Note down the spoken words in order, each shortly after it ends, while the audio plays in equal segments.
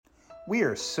We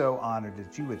are so honored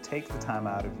that you would take the time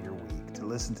out of your week to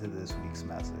listen to this week's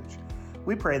message.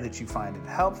 We pray that you find it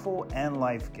helpful and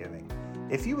life-giving.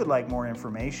 If you would like more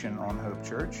information on Hope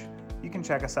Church, you can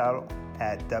check us out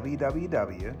at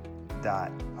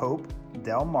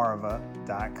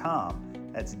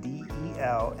www.hopedelmarva.com. That's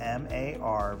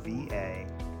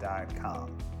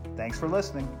DELMARVA.com. Thanks for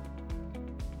listening.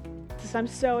 I'm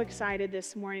so excited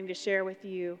this morning to share with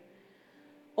you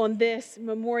on this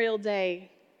Memorial Day,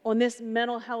 on this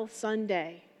Mental Health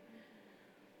Sunday,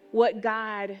 what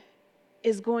God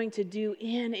is going to do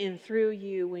in and through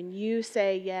you when you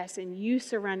say yes and you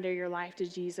surrender your life to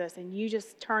Jesus and you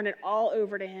just turn it all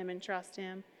over to Him and trust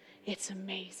Him. It's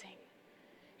amazing.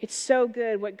 It's so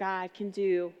good what God can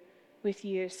do with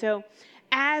you. So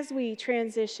as we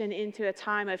transition into a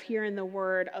time of hearing the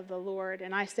word of the Lord,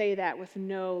 and I say that with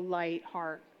no light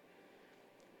heart,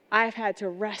 I've had to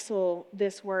wrestle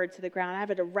this word to the ground. I've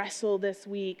had to wrestle this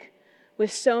week with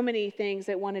so many things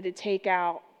that wanted to take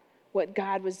out what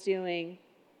God was doing.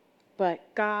 But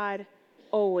God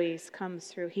always comes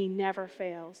through. He never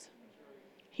fails.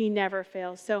 He never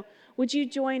fails. So would you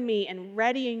join me in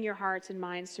readying your hearts and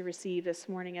minds to receive this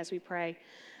morning as we pray?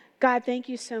 God, thank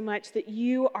you so much that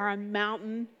you are a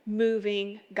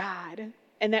mountain-moving God.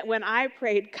 And that when I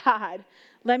prayed, God,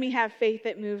 let me have faith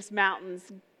that moves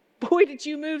mountains. Boy, did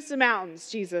you move some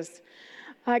mountains, Jesus.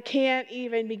 I can't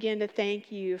even begin to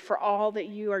thank you for all that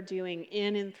you are doing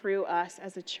in and through us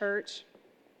as a church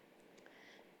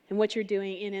and what you're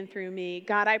doing in and through me.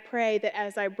 God, I pray that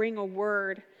as I bring a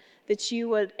word, that you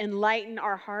would enlighten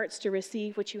our hearts to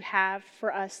receive what you have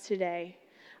for us today.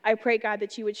 I pray, God,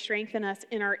 that you would strengthen us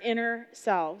in our inner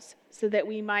selves so that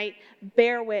we might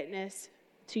bear witness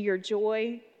to your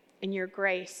joy and your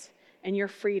grace and your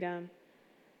freedom.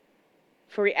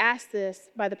 For we ask this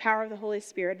by the power of the Holy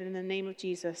Spirit and in the name of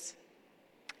Jesus.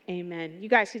 Amen. You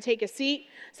guys can take a seat.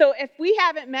 So if we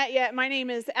haven't met yet, my name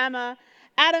is Emma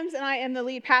Adams, and I am the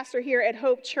lead pastor here at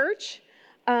Hope Church.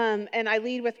 And I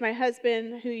lead with my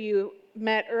husband, who you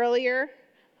met earlier.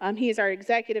 He is our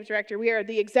executive director. We are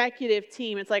the executive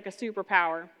team. It's like a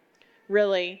superpower,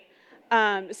 really.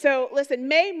 So listen,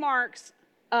 May marks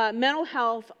Mental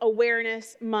Health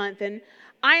Awareness Month, and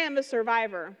I am a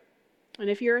survivor. And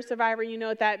if you're a survivor, you know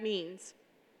what that means.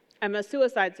 I'm a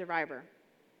suicide survivor.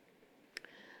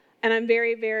 And I'm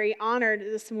very, very honored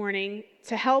this morning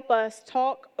to help us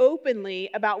talk openly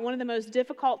about one of the most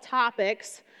difficult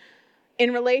topics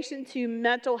in relation to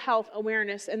mental health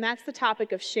awareness, and that's the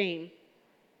topic of shame.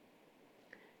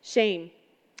 Shame.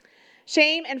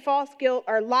 Shame and false guilt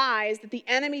are lies that the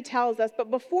enemy tells us.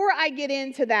 But before I get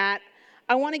into that,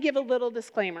 I want to give a little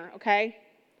disclaimer, okay?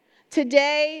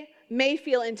 Today may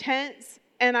feel intense,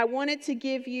 and I wanted to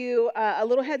give you a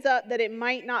little heads up that it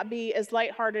might not be as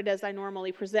lighthearted as I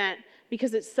normally present,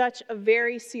 because it's such a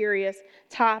very serious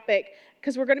topic,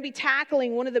 because we're going to be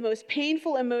tackling one of the most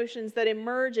painful emotions that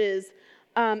emerges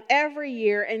every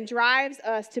year and drives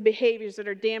us to behaviors that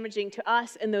are damaging to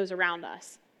us and those around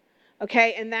us.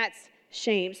 Okay, and that's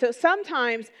shame. So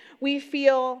sometimes we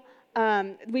find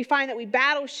that we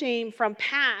battle shame from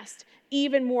past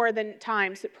even more than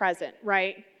times at present,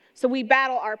 right? So we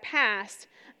battle our past,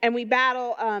 and we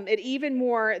battle it even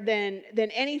more than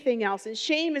anything else. And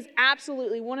shame is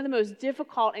absolutely one of the most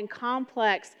difficult and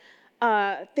complex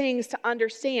things to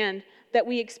understand that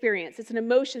we experience. It's an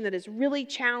emotion that is really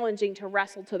challenging to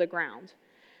wrestle to the ground.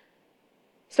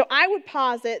 So I would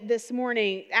posit this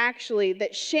morning, actually,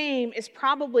 that shame is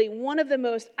probably one of the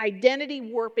most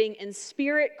identity-warping and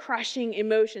spirit-crushing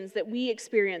emotions that we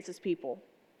experience as people.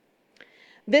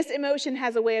 This emotion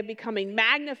has a way of becoming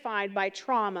magnified by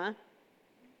trauma,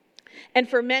 and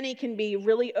for many can be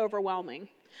really overwhelming.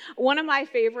 One of my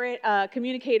favorite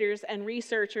communicators and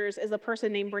researchers is a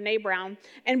person named Brené Brown,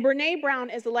 and Brené Brown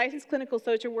is a licensed clinical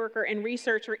social worker and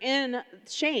researcher in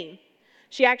shame.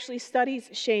 She actually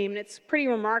studies shame, and it's pretty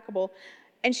remarkable.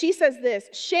 And she says this: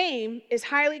 shame is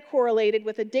highly correlated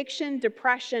with addiction,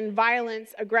 depression,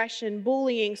 violence, aggression,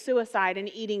 bullying, suicide, and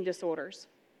eating disorders.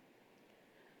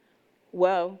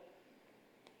 Whoa.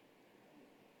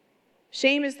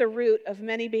 Shame is the root of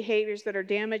many behaviors that are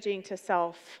damaging to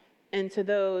self and to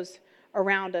those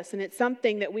around us. And it's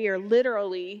something that we are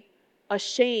literally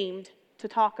ashamed to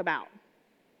talk about.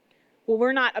 Well,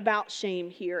 we're not about shame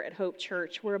here at Hope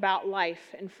Church. We're about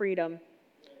life and freedom.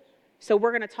 So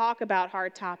we're going to talk about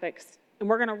hard topics, and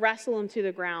we're going to wrestle them to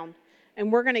the ground,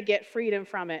 and we're going to get freedom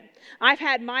from it. I've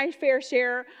had my fair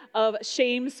share of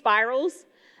shame spirals,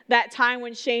 that time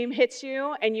when shame hits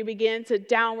you and you begin to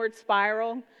downward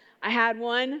spiral. I had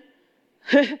one,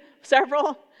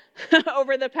 several,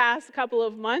 over the past couple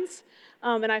of months.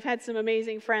 And I've had some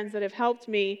amazing friends that have helped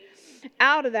me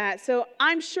out of that. So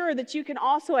I'm sure that you can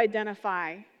also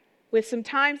identify with some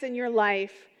times in your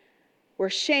life where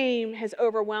shame has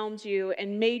overwhelmed you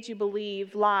and made you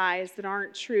believe lies that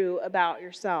aren't true about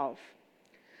yourself.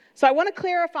 So I want to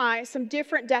clarify some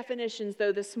different definitions,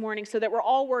 though, this morning so that we're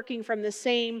all working from the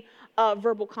same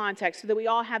verbal context, so that we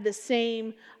all have the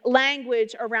same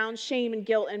language around shame and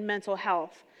guilt and mental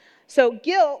health. So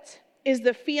guilt is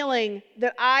the feeling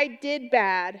that I did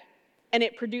bad and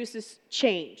it produces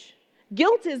change.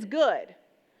 Guilt is good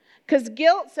because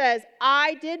guilt says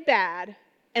I did bad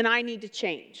and I need to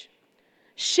change.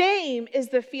 Shame is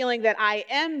the feeling that I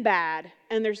am bad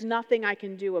and there's nothing I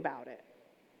can do about it.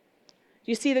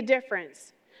 Do you see the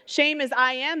difference? Shame is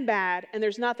I am bad and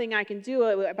there's nothing I can do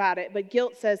about it, but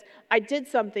guilt says I did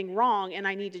something wrong and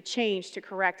I need to change to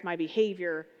correct my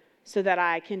behavior so that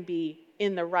I can be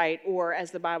in the right, or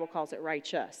as the Bible calls it,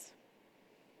 righteous.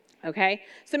 Okay?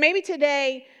 So maybe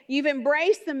today you've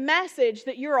embraced the message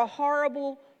that you're a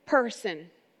horrible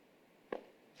person.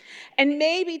 And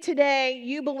maybe today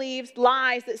you believed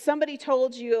lies that somebody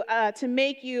told you to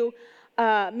make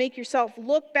yourself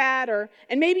look bad,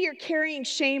 and maybe you're carrying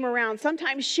shame around.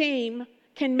 Sometimes shame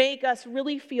can make us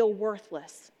really feel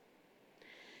worthless.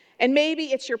 And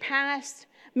maybe it's your past.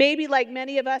 Maybe, like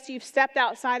many of us, you've stepped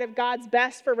outside of God's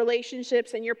best for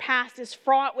relationships and your past is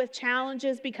fraught with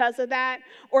challenges because of that.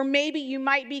 Or maybe you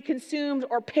might be consumed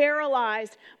or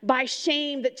paralyzed by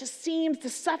shame that just seems to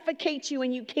suffocate you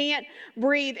and you can't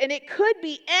breathe. And it could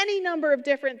be any number of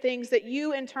different things that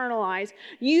you internalize.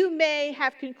 You may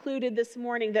have concluded this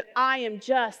morning that I am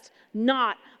just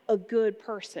not a good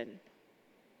person,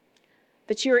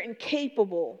 that you're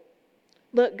incapable.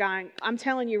 Look, guy, I'm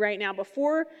telling you right now,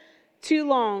 before too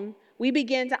long, we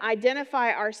begin to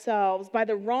identify ourselves by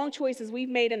the wrong choices we've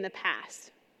made in the past.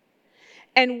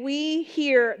 And we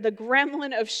hear the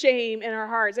gremlin of shame in our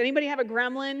hearts. Anybody have a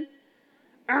gremlin?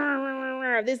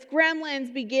 These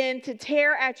gremlins begin to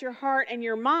tear at your heart and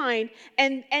your mind.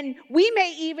 And we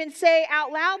may even say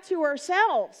out loud to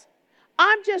ourselves,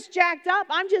 I'm just jacked up.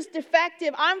 I'm just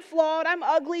defective. I'm flawed. I'm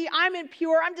ugly. I'm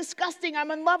impure. I'm disgusting.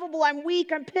 I'm unlovable. I'm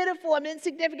weak. I'm pitiful. I'm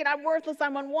insignificant. I'm worthless.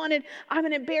 I'm unwanted. I'm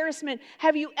an embarrassment.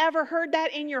 Have you ever heard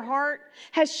that in your heart?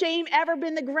 Has shame ever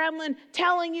been the gremlin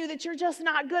telling you that you're just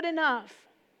not good enough?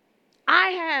 I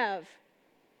have.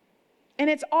 And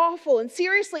it's awful. And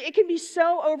seriously, it can be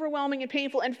so overwhelming and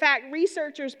painful. In fact,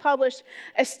 researchers published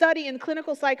a study in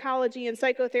clinical psychology and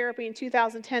psychotherapy in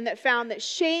 2010 that found that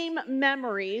shame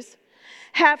memories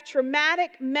have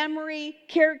traumatic memory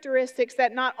characteristics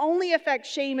that not only affect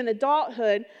shame in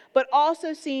adulthood, but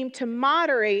also seem to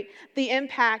moderate the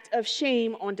impact of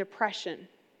shame on depression.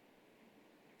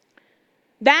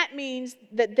 That means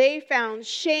that they found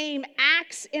shame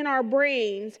acts in our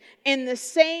brains in the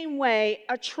same way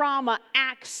a trauma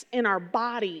acts in our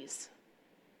bodies.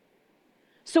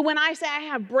 So when I say I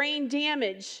have brain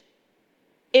damage,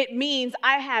 it means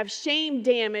I have shame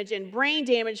damage and brain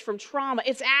damage from trauma.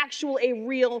 It's actually a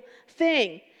real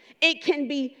thing. It can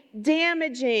be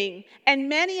damaging. And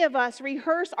many of us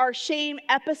rehearse our shame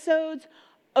episodes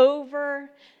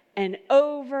over and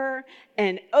over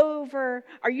and over.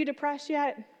 Are you depressed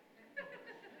yet?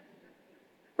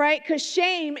 Right? Because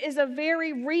shame is a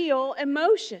very real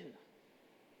emotion.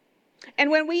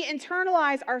 And when we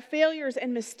internalize our failures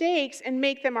and mistakes and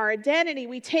make them our identity,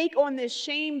 we take on this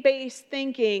shame-based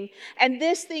thinking, and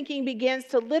this thinking begins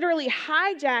to literally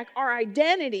hijack our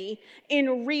identity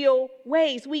in real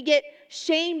ways. We get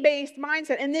shame-based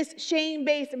mindset, and this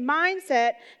shame-based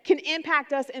mindset can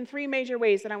impact us in three major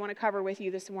ways that I want to cover with you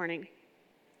this morning.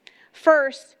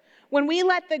 First, when we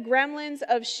let the gremlins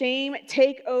of shame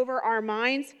take over our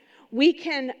minds, we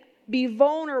can be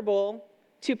vulnerable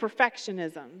to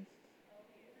perfectionism.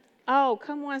 Oh,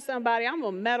 come on, somebody. I'm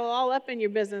going to meddle all up in your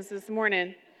business this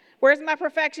morning. Where's my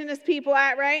perfectionist people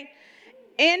at, right?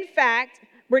 In fact,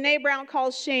 Brené Brown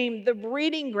calls shame the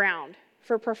breeding ground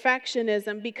for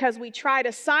perfectionism because we try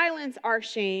to silence our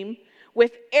shame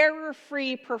with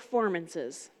error-free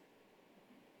performances.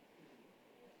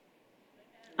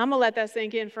 I'm going to let that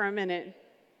sink in for a minute.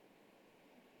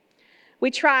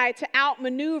 We try to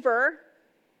outmaneuver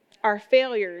our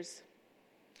failures.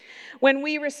 When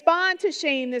we respond to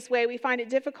shame this way, we find it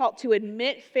difficult to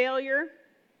admit failure.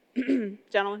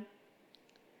 Gentlemen.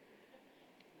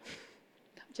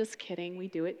 Just kidding. We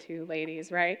do it too,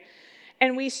 ladies, right?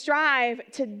 And we strive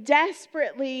to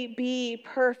desperately be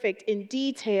perfect in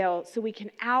detail so we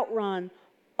can outrun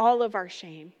all of our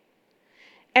shame.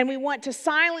 And we want to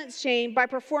silence shame by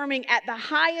performing at the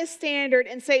highest standard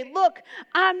and say, look,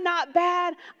 I'm not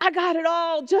bad. I got it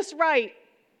all just right.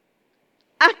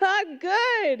 I'm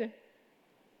good.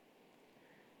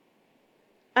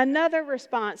 Another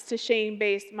response to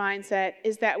shame-based mindset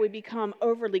is that we become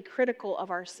overly critical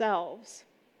of ourselves.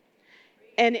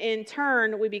 And in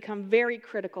turn, we become very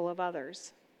critical of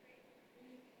others.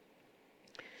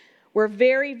 We're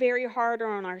very, very hard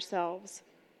on ourselves.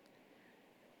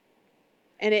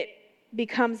 And it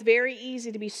becomes very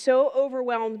easy to be so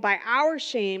overwhelmed by our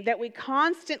shame that we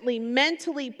constantly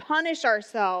mentally punish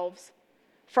ourselves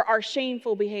for our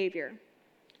shameful behavior.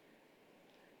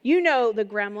 You know the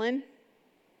gremlin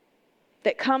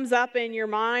that comes up in your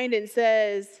mind and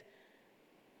says,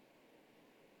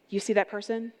 you see that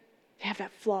person? They have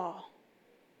that flaw.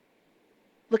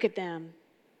 Look at them.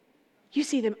 You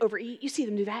see them overeat. You see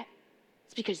them do that.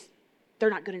 It's because they're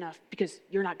not good enough, because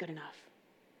you're not good enough.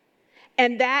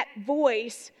 And that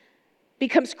voice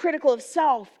becomes critical of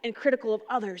self and critical of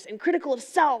others and critical of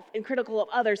self and critical of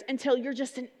others until you're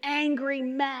just an angry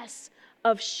mess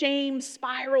of shame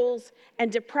spirals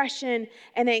and depression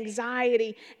and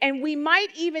anxiety. And we might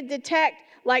even detect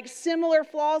like similar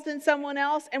flaws in someone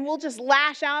else, and we'll just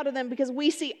lash out at them because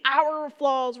we see our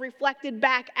flaws reflected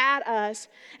back at us.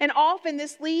 And often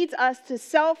this leads us to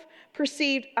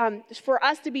self-perceived, for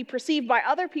us to be perceived by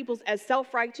other people as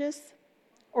self-righteous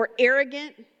or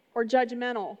arrogant or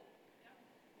judgmental.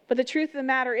 But the truth of the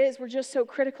matter is we're just so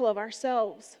critical of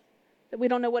ourselves that we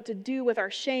don't know what to do with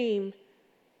our shame,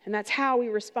 and that's how we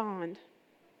respond.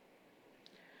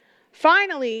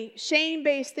 Finally,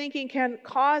 shame-based thinking can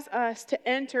cause us to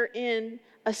enter in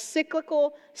a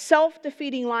cyclical,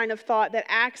 self-defeating line of thought that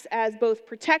acts as both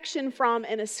protection from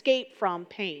and escape from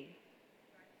pain.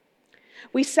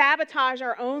 We sabotage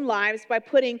our own lives by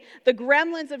putting the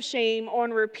gremlins of shame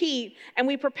on repeat, and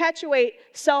we perpetuate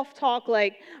self-talk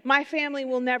like, my family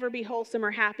will never be wholesome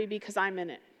or happy because I'm in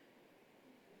it.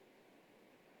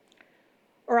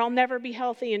 Or I'll never be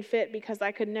healthy and fit because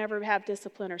I could never have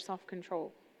discipline or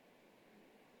self-control.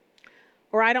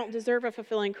 Or I don't deserve a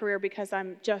fulfilling career because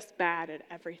I'm just bad at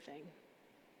everything.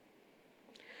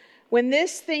 When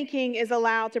this thinking is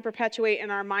allowed to perpetuate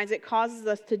in our minds, it causes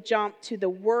us to jump to the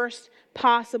worst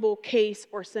possible case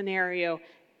or scenario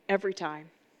every time.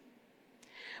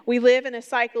 We live in a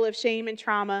cycle of shame and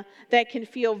trauma that can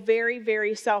feel very,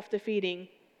 very self-defeating.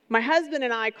 My husband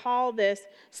and I call this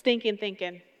stinking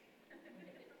thinking.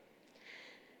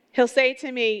 He'll say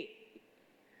to me,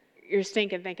 you're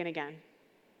stinking thinking again.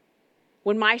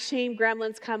 When my shame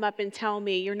gremlins come up and tell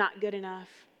me you're not good enough,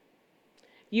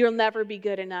 you'll never be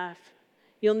good enough,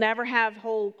 you'll never have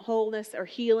wholeness or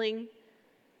healing,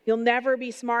 you'll never be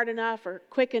smart enough or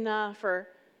quick enough or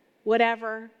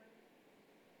whatever,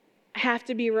 I have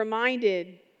to be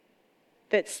reminded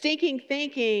that stinking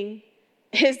thinking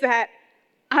is that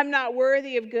I'm not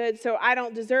worthy of good, so I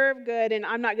don't deserve good, and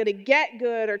I'm not going to get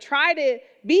good or try to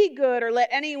be good or let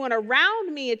anyone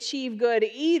around me achieve good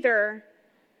either.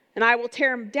 And I will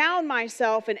tear down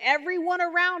myself and everyone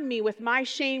around me with my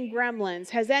shame gremlins.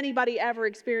 Has anybody ever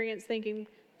experienced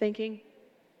thinking?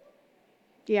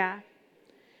 Yeah.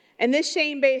 And this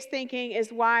shame-based thinking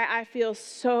is why I feel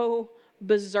so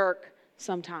berserk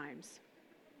sometimes.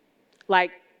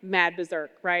 Like mad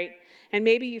berserk, right? And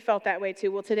maybe you felt that way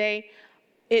too. Well, today,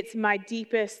 it's my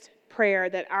deepest prayer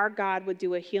that our God would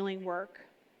do a healing work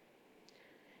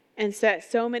and set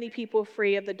so many people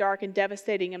free of the dark and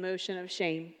devastating emotion of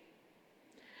shame.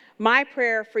 My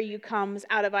prayer for you comes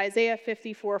out of Isaiah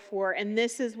 54:4, and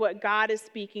this is what God is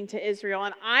speaking to Israel.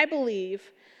 And I believe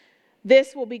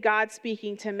this will be God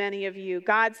speaking to many of you.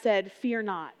 God said, fear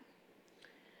not.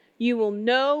 You will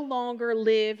no longer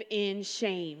live in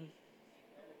shame.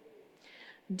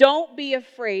 Don't be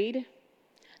afraid.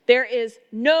 There is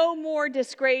no more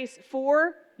disgrace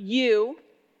for you.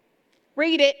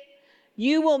 Read it.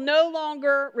 You will no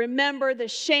longer remember the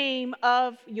shame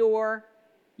of your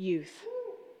youth.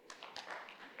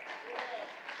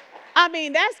 I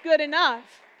mean, that's good enough.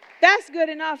 That's good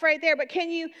enough right there. But can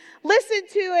you listen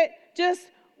to it just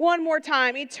one more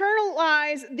time?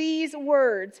 Internalize these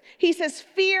words. He says,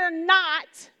 fear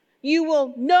not, you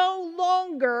will no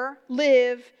longer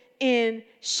live in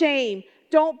shame.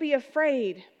 Don't be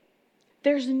afraid.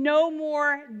 There's no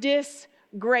more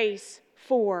disgrace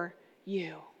for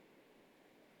you.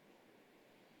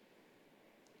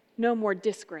 No more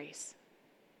disgrace.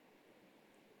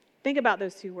 Think about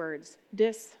those two words,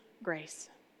 disgrace.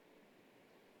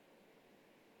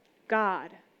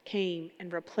 God came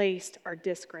and replaced our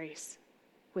disgrace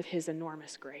with his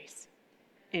enormous grace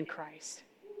in Christ.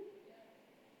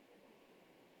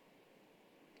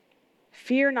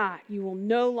 Fear not, you will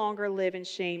no longer live in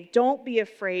shame. Don't be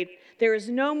afraid. There is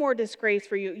no more disgrace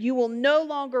for you. You will no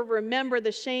longer remember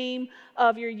the shame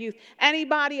of your youth.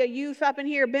 Anybody a youth up in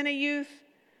here been a youth?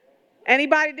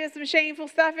 Anybody did some shameful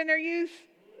stuff in their youth?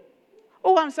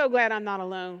 Oh, I'm so glad I'm not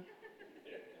alone.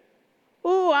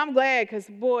 Oh, I'm glad because,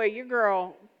 boy, your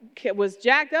girl was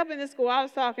jacked up in this school. I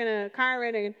was talking to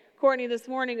Kyron and Courtney this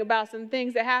morning about some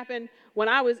things that happened when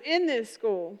I was in this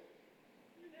school.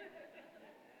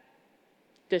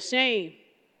 The shame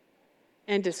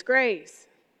and disgrace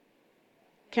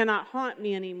cannot haunt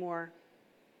me anymore.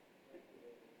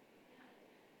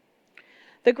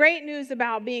 The great news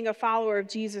about being a follower of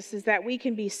Jesus is that we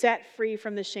can be set free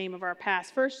from the shame of our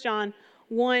past. 1 John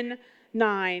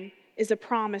 1:9 is a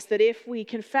promise that if we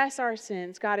confess our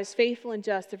sins, God is faithful and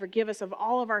just to forgive us of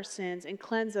all of our sins and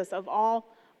cleanse us of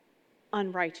all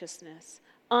unrighteousness.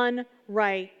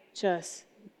 Unrighteous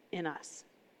in us.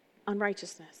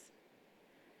 Unrighteousness.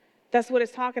 That's what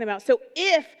it's talking about. So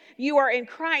if you are in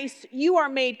Christ, you are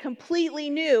made completely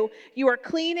new. You are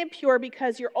clean and pure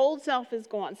because your old self is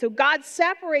gone. So God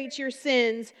separates your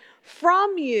sins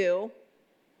from you.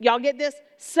 Y'all get this?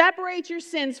 Separates your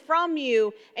sins from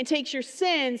you and takes your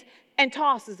sins and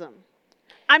tosses them.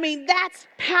 I mean, that's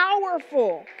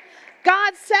powerful.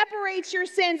 God separates your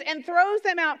sins and throws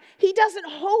them out. He doesn't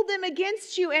hold them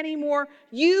against you anymore.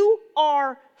 You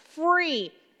are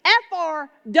free.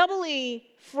 F-R-E-E,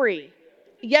 free.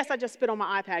 Yes, I just spit on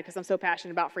my iPad because I'm so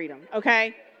passionate about freedom,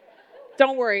 okay?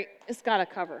 Don't worry, it's got a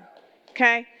cover,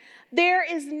 okay? There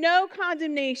is no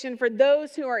condemnation for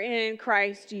those who are in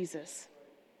Christ Jesus.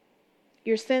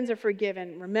 Your sins are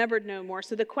forgiven, remembered no more.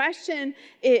 So the question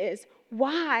is,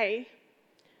 why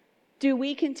do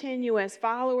we continue as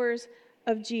followers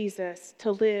of Jesus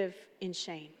to live in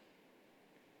shame?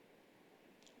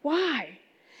 Why?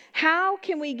 How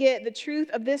can we get the truth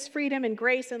of this freedom and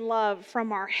grace and love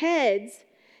from our heads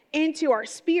into our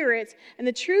spirits? And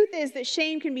the truth is that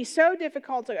shame can be so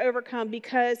difficult to overcome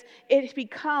because it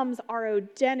becomes our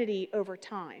identity over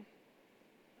time.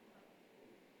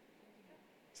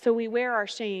 So we wear our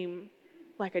shame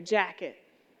like a jacket,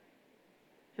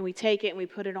 and we take it and we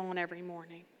put it on every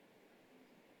morning.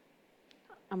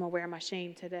 I'm going to wear my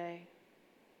shame today.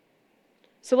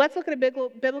 So let's look at a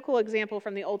biblical example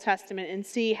from the Old Testament and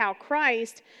see how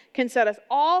Christ can set us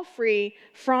all free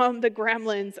from the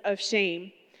gremlins of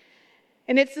shame.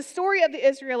 And it's the story of the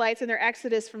Israelites and their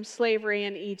exodus from slavery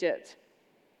in Egypt.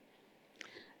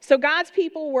 So God's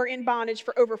people were in bondage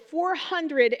for over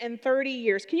 430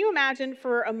 years. Can you imagine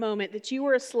for a moment that you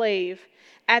were a slave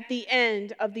at the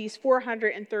end of these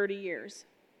 430 years?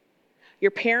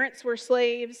 Your parents were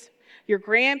slaves. Your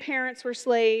grandparents were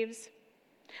slaves.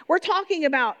 We're talking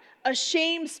about a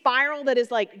shame spiral that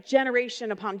is like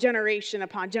generation upon generation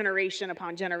upon generation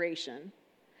upon generation.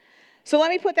 So let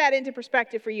me put that into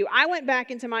perspective for you. I went back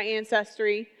into my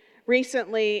ancestry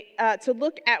recently to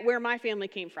look at where my family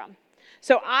came from.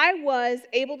 So I was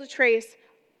able to trace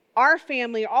our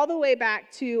family all the way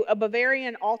back to a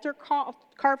Bavarian altar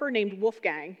carver named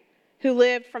Wolfgang, who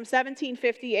lived from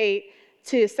 1758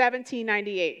 to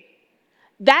 1798.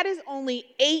 That is only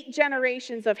 8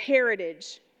 generations of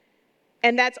heritage,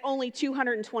 and that's only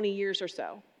 220 years or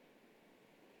so.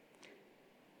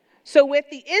 So with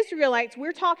the Israelites,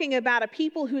 we're talking about a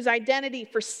people whose identity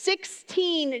for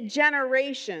 16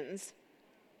 generations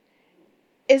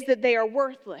is that they are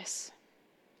worthless,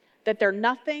 that they're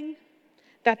nothing,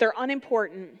 that they're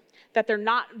unimportant, that they're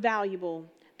not valuable,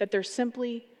 that they're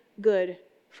simply good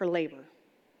for labor.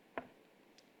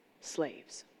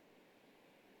 Slaves.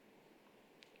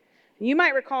 You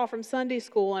might recall from Sunday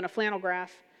school in a flannel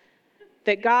graph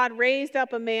that God raised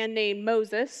up a man named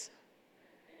Moses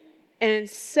and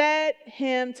set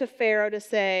him to Pharaoh to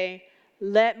say,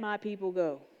 "Let my people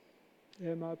go."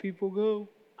 Let my people go.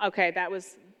 Okay, that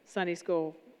was Sunday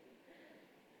school.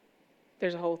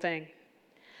 There's a whole thing.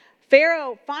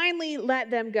 Pharaoh finally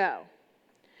let them go.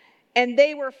 And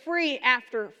they were free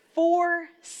after 4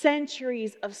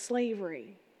 centuries of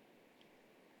slavery.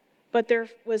 But there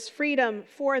was freedom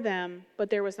for them, but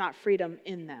there was not freedom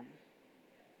in them.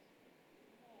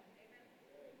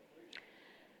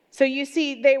 So you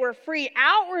see, they were free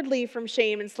outwardly from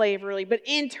shame and slavery, but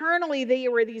internally they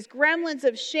were these gremlins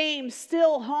of shame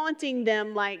still haunting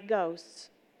them like ghosts.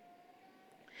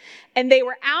 And they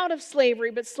were out of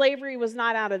slavery, but slavery was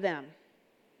not out of them.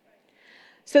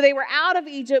 So they were out of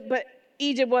Egypt, but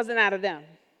Egypt wasn't out of them.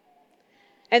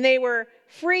 And they were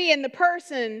free in the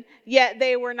person, yet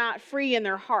they were not free in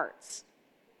their hearts.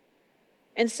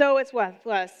 And so it's with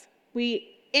us.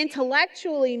 We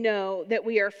intellectually know that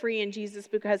we are free in Jesus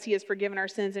because he has forgiven our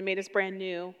sins and made us brand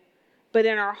new. But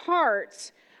in our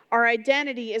hearts, our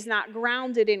identity is not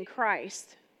grounded in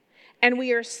Christ. And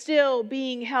we are still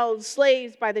being held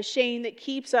slaves by the shame that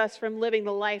keeps us from living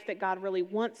the life that God really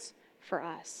wants for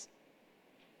us.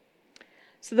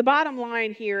 So the bottom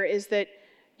line here is that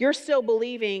you're still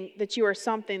believing that you are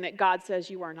something that God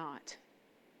says you are not.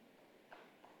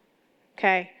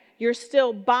 Okay? You're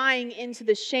still buying into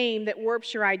the shame that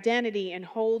warps your identity and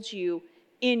holds you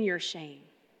in your shame.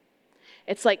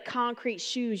 It's like concrete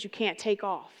shoes you can't take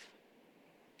off.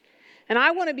 And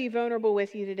I want to be vulnerable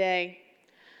with you today.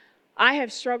 I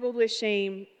have struggled with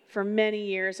shame for many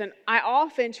years, and I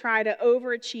often try to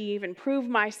overachieve and prove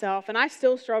myself, and I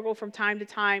still struggle from time to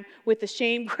time with the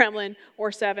shame gremlin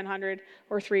or 700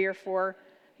 or 3 or 4,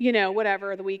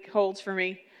 whatever the week holds for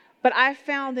me. But I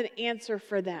found an answer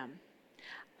for them.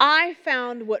 I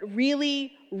found what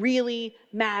really, really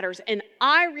matters, and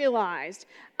I realized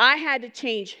I had to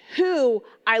change who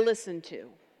I listened to.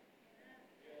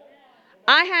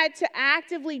 I had to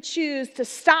actively choose to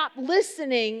stop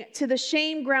listening to the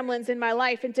shame gremlins in my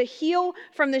life, and to heal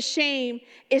from the shame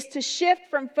is to shift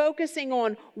from focusing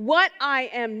on what I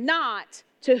am not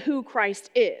to who Christ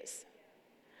is.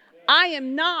 I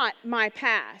am not my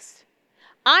past.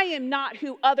 I am not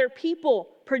who other people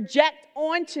project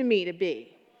onto me to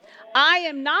be. I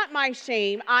am not my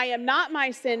shame. I am not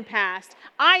my sin past.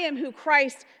 I am who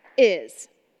Christ is.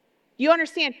 You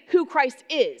understand who Christ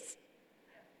is?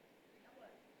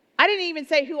 I didn't even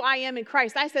say who I am in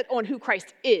Christ. I said on who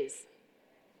Christ is.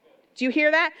 Do you hear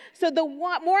that? So the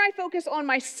more I focus on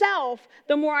myself,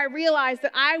 the more I realize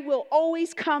that I will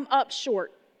always come up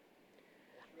short.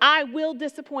 I will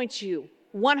disappoint you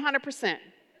 100%.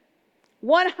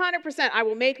 100%. I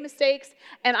will make mistakes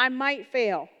and I might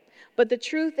fail. But the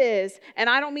truth is, and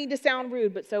I don't mean to sound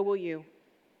rude, but so will you.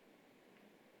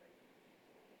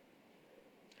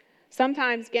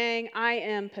 Sometimes, gang, I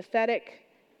am pathetic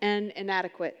and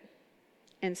inadequate.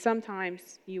 And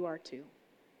sometimes you are too.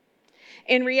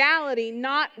 In reality,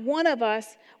 not one of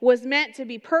us was meant to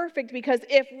be perfect, because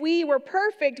if we were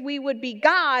perfect, we would be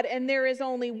God, and there is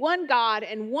only one God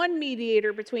and one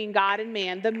mediator between God and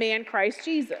man, the man Christ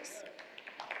Jesus.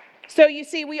 So you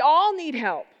see, we all need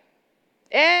help.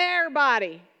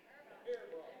 Everybody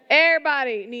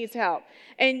needs help.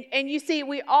 And you see,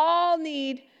 we all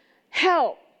need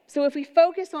help. So if we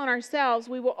focus on ourselves,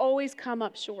 we will always come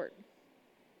up short.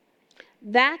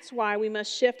 That's why we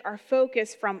must shift our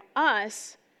focus from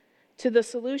us to the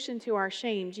solution to our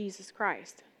shame, Jesus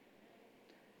Christ.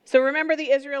 So remember the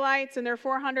Israelites and their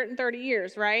 430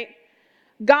 years, right?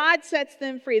 God sets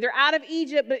them free. They're out of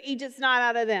Egypt, but Egypt's not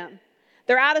out of them.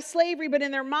 They're out of slavery, but in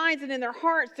their minds and in their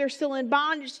hearts, they're still in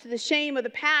bondage to the shame of the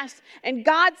past. And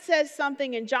God says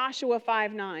something in Joshua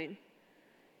 5:9.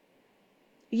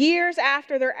 Years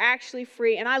after they're actually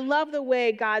free, and I love the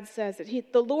way God says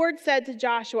it. The Lord said to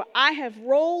Joshua, I have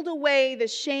rolled away the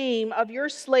shame of your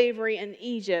slavery in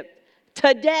Egypt.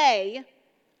 Today,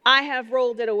 I have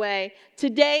rolled it away.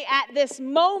 Today, at this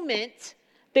moment,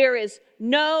 there is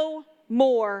no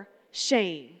more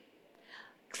shame.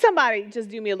 Somebody just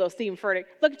do me a little Stephen Furtick.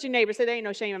 Look at your neighbor. Say, there ain't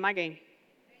no shame in my game.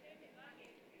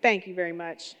 Thank you very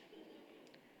much.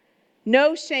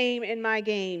 No shame in my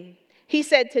game. He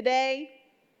said today,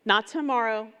 not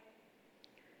tomorrow.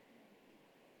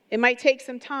 It might take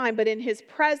some time, but in his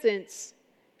presence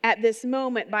at this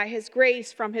moment, by his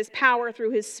grace, from his power,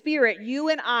 through his spirit, you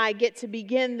and I get to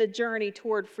begin the journey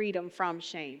toward freedom from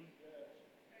shame.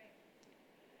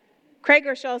 Craig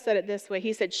Rochelle said it this way.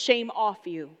 He said, shame off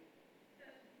you.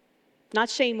 Not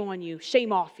shame on you,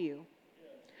 shame off you.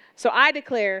 So I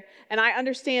declare, and I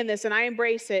understand this, and I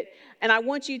embrace it, and I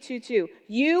want you to too.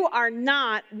 You are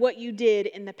not what you did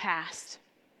in the past.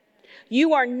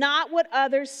 You are not what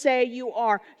others say you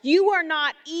are. You are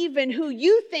not even who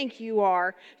you think you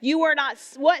are. You are not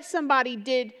what somebody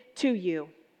did to you.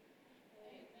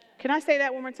 Can I say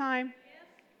that one more time?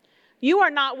 You are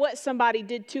not what somebody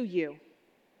did to you.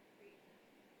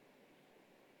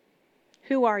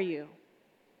 Who are you?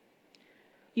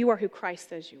 You are who Christ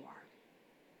says you are.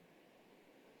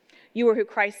 You are who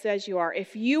Christ says you are.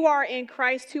 If you are in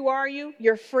Christ, who are you?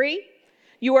 You're free.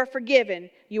 You are forgiven.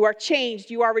 You are changed.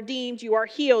 You are redeemed. You are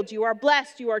healed. You are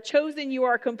blessed. You are chosen. You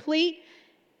are complete.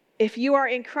 If you are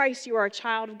in Christ, you are a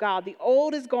child of God. The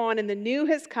old is gone and the new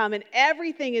has come, and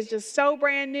everything is just so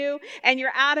brand new. And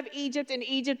you're out of Egypt, and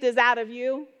Egypt is out of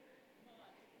you.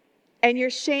 And your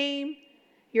shame,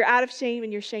 you're out of shame,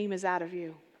 and your shame is out of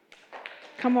you.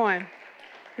 Come on.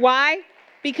 Why?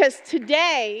 Because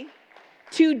today,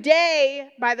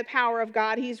 by the power of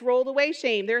God, he's rolled away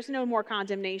shame. There's no more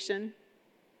condemnation.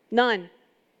 None.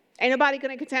 Ain't nobody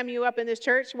going to condemn you up in this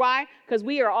church. Why? Because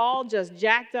we are all just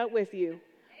jacked up with you,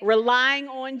 relying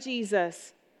on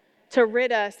Jesus to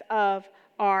rid us of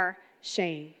our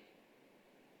shame.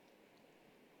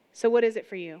 So what is it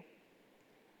for you?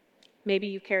 Maybe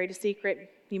you've carried a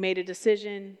secret You made a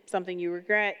decision, something you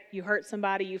regret, you hurt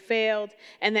somebody, you failed,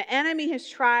 and the enemy has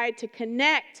tried to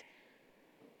connect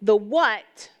the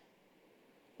what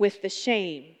with the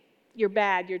shame. You're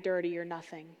bad, you're dirty, you're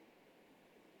nothing.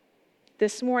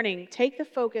 This morning, take the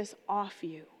focus off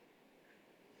you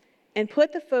and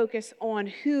put the focus on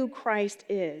who Christ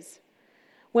is.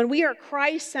 When we are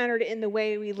Christ-centered in the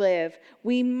way we live,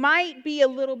 we might be a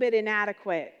little bit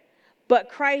inadequate, but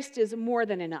Christ is more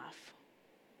than enough.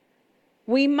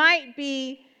 We might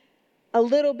be a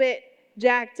little bit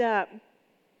jacked up,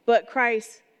 but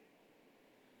Christ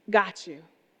got you,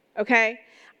 okay?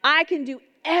 I can do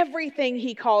everything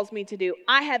he calls me to do.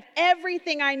 I have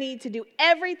everything I need to do,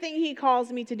 everything he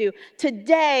calls me to do.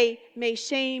 Today, may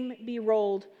shame be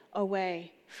rolled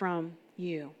away from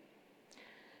you.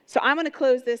 So I'm going to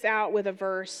close this out with a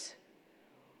verse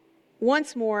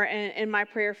once more in my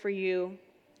prayer for you.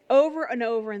 Over and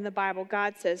over in the Bible,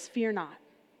 God says, fear not,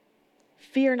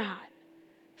 fear not,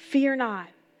 fear not.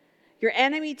 Your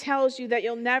enemy tells you that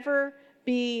you'll never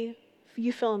be,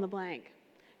 you fill in the blank.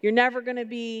 You're never going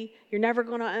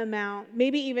to amount.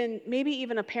 Maybe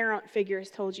even a parent figure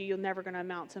has told you you're never going to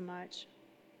amount to much.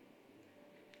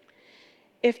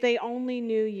 If they only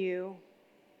knew you,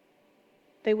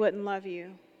 they wouldn't love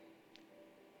you.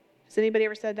 Has anybody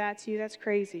ever said that to you? That's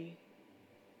crazy.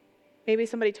 Maybe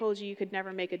somebody told you you could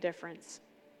never make a difference.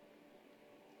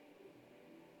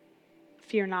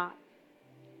 Fear not.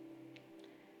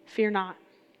 Fear not.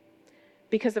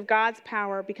 Because of God's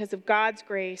power, because of God's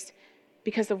grace,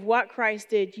 because of what Christ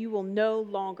did, you will no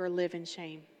longer live in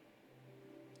shame.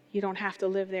 You don't have to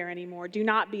live there anymore. Do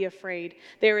not be afraid.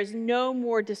 There is no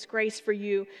more disgrace for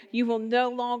you. You will no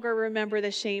longer remember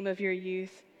the shame of your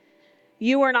youth.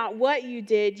 You are not what you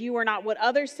did. You are not what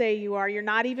others say you are. You're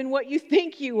not even what you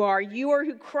think you are. You are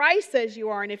who Christ says you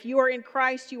are. And if you are in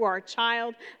Christ, you are a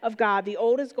child of God. The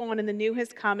old is gone and the new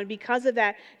has come. And because of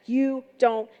that, you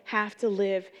don't have to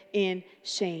live in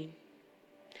shame.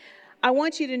 I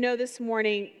want you to know this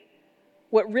morning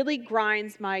what really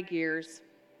grinds my gears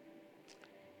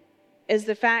is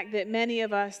the fact that many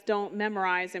of us don't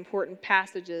memorize important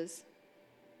passages.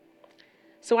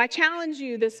 So I challenge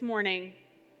you this morning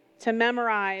to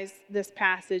memorize this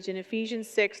passage in Ephesians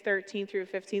 6:13 through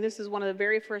 15. This is one of the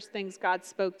very first things God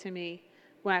spoke to me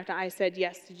when I said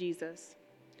yes to Jesus.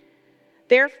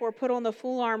 Therefore, put on the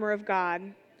full armor of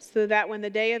God so that when the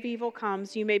day of evil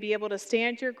comes, you may be able to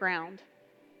stand your ground.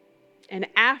 And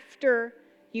after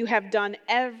you have done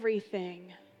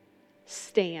everything,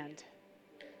 stand.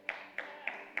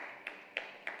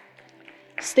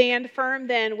 Stand firm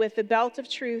then with the belt of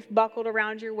truth buckled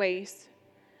around your waist,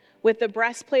 with the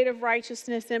breastplate of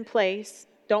righteousness in place.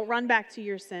 Don't run back to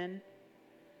your sin.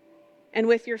 And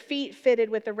with your feet fitted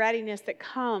with the readiness that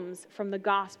comes from the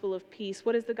gospel of peace.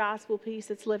 What is the gospel of peace?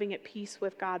 It's living at peace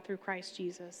with God through Christ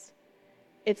Jesus.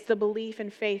 It's the belief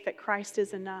and faith that Christ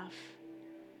is enough.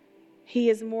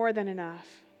 He is more than enough.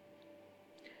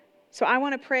 So I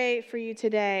want to pray for you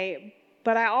today,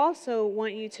 but I also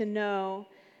want you to know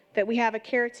that we have a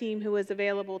care team who is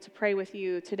available to pray with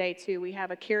you today too. We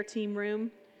have a care team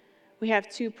room. We have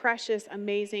two precious,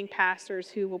 amazing pastors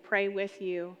who will pray with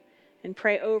you and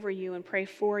pray over you and pray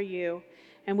for you.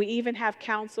 And we even have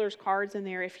counselors' cards in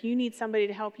there if you need somebody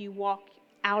to help you walk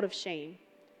out of shame,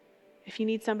 if you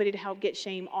need somebody to help get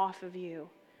shame off of you.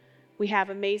 We have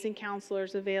amazing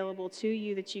counselors available to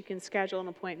you that you can schedule an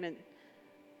appointment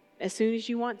as soon as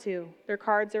you want to. Their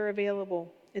cards are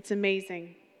available. It's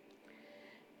amazing.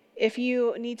 If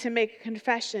you need to make a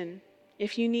confession,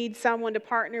 if you need someone to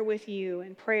partner with you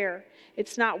in prayer,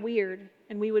 it's not weird,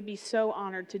 and we would be so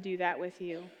honored to do that with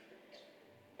you.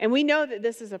 And we know that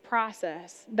this is a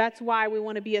process. That's why we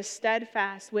want to be a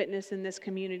steadfast witness in this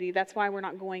community. That's why we're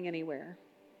not going anywhere.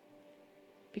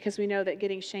 Because we know that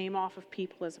getting shame off of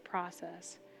people is a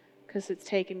process. Because it's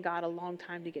taken God a long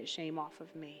time to get shame off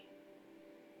of me.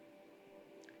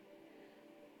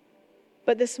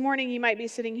 But this morning you might be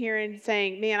sitting here and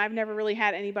saying, man, I've never really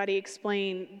had anybody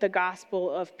explain the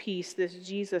gospel of peace, this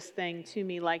Jesus thing to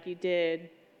me like you did.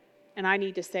 And I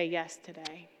need to say yes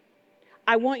today.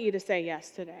 I want you to say yes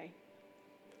today.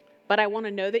 But I want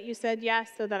to know that you said yes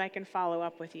so that I can follow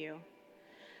up with you.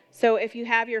 So if you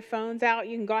have your phones out,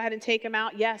 you can go ahead and take them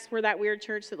out. Yes, we're that weird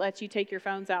church that lets you take your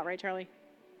phones out, right, Charlie?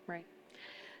 Right.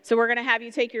 So we're going to have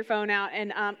you take your phone out,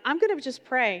 and I'm going to just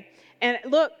pray. And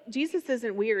look, Jesus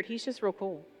isn't weird. He's just real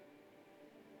cool.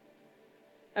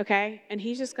 Okay? And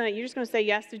you're just going to say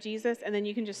yes to Jesus, and then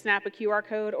you can just snap a QR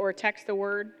code or text the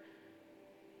word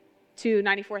to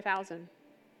 94,000.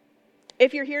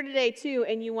 If you're here today, too,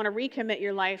 and you want to recommit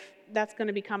your life, that's going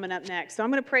to be coming up next. So I'm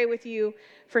going to pray with you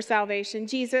for salvation.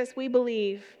 Jesus, we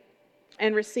believe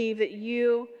and receive that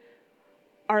you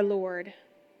are Lord.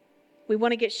 We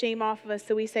want to get shame off of us,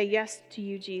 so we say yes to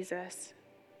you, Jesus.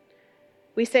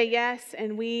 We say yes,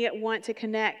 and we want to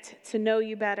connect to know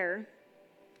you better.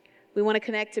 We want to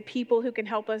connect to people who can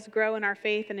help us grow in our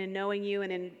faith and in knowing you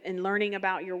and in learning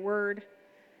about your word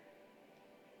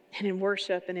and in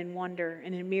worship and in wonder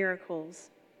and in miracles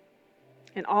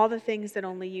and all the things that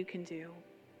only you can do.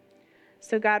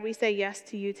 So God, we say yes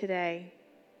to you today.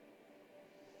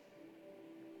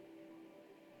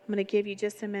 I'm going to give you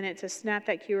just a minute to snap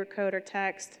that QR code or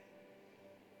text.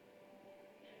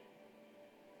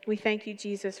 We thank you,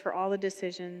 Jesus, for all the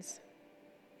decisions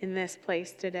in this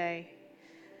place today.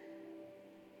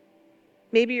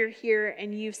 Maybe you're here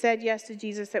and you've said yes to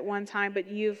Jesus at one time, but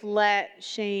you've let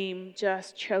shame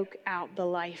just choke out the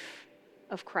life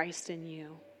of Christ in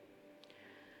you.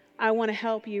 I want to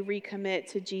help you recommit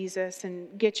to Jesus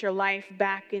and get your life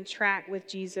back in track with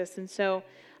Jesus. And so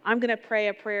I'm going to pray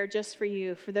a prayer just for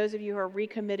you, for those of you who are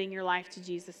recommitting your life to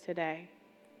Jesus today.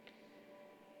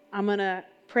 I'm going to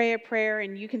pray a prayer,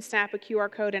 and you can snap a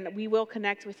QR code, and we will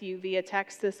connect with you via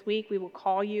text this week. We will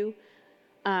call you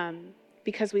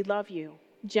because we love you,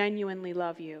 genuinely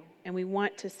love you, and we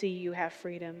want to see you have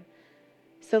freedom.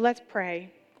 So let's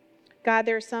pray. God,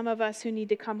 there are some of us who need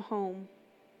to come home.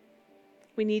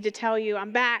 We need to tell you,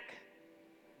 I'm back.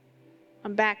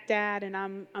 I'm back, Dad, and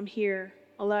I'm here.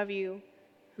 I love you,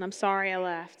 and I'm sorry I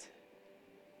left.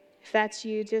 If that's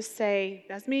you, just say,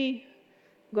 that's me.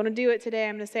 I'm going to do it today.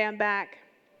 I'm going to say I'm back.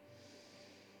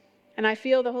 And I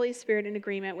feel the Holy Spirit in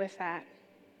agreement with that.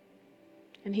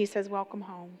 And he says, welcome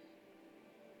home.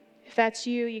 If that's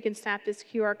you, you can snap this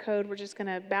QR code. We're just going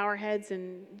to bow our heads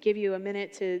and give you a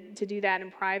minute to do that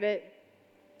in private.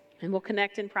 And we'll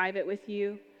connect in private with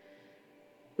you.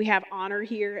 We have honor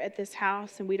here at this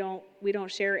house, and we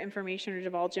don't share information or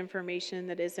divulge information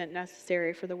that isn't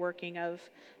necessary for the working of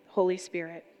the Holy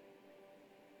Spirit.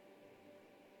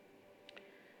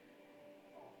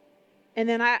 And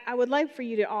then I would like for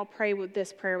you to all pray with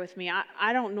this prayer with me.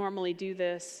 I don't normally do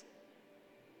this,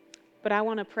 but I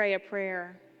want to pray a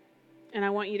prayer, and I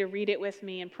want you to read it with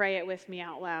me and pray it with me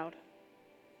out loud.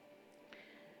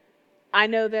 I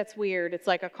know that's weird. It's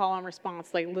like a call and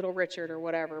response, like Little Richard or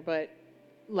whatever, but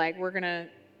like we're going to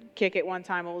kick it one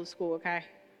time old school, okay?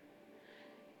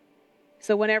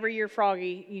 So whenever you're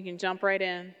froggy, you can jump right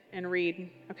in and read,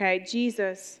 okay?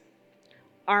 Jesus,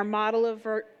 our model of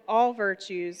all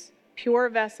virtues, pure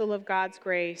vessel of God's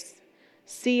grace,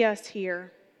 see us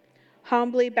here,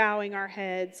 humbly bowing our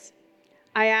heads.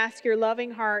 I ask your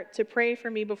loving heart to pray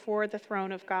for me before the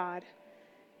throne of God.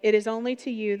 It is only to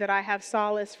you that I have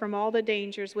solace from all the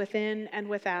dangers within and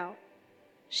without.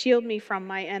 Shield me from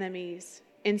my enemies.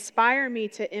 Inspire me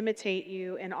to imitate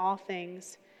you in all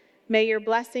things. May your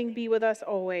blessing be with us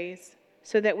always,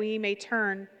 so that we may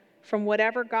turn from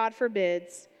whatever God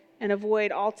forbids and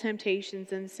avoid all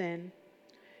temptations and sin.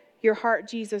 Your heart,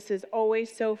 Jesus, is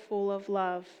always so full of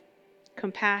love,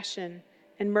 compassion,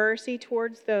 and mercy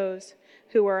towards those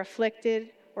who are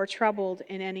afflicted or troubled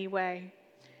in any way.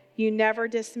 You never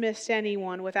dismissed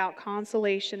anyone without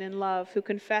consolation and love who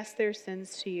confessed their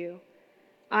sins to you.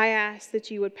 I ask that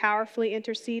you would powerfully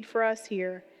intercede for us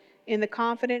here in the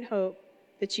confident hope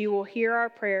that you will hear our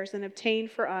prayers and obtain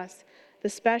for us the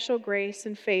special grace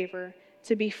and favor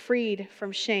to be freed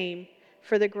from shame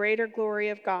for the greater glory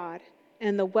of God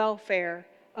and the welfare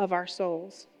of our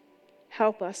souls.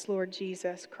 Help us, Lord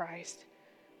Jesus Christ,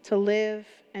 to live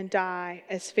and die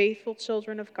as faithful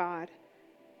children of God,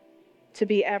 to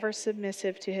be ever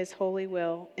submissive to his holy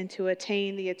will, and to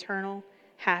attain the eternal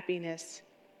happiness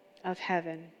of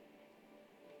heaven.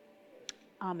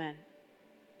 Amen.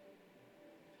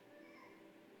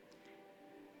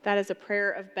 That is a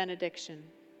prayer of benediction.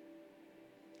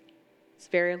 It's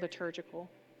very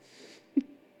liturgical.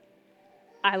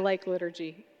 I like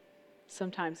liturgy.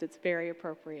 Sometimes it's very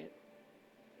appropriate.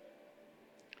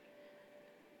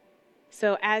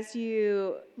 So as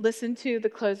you listen to the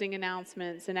closing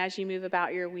announcements and as you move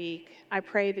about your week, I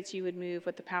pray that you would move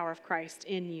with the power of Christ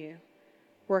in you,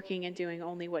 working and doing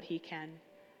only what he can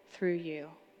through you.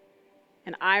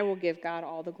 And I will give God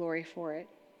all the glory for it,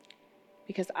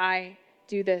 because I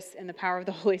do this in the power of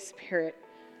the Holy Spirit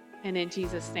and in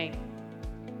Jesus' name.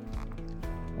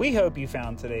 We hope you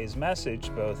found today's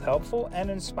message both helpful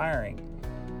and inspiring.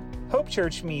 Hope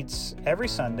Church meets every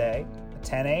Sunday at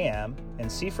 10 a.m. in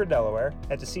Seaford, Delaware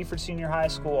at the Seaford Senior High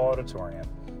School Auditorium.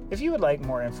 If you would like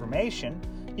more information,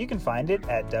 you can find it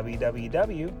at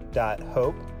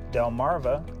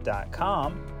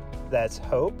www.hopedelmarva.com. That's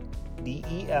Hope,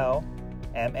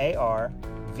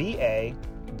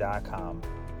 DELMARVA.com.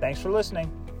 Thanks for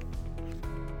listening.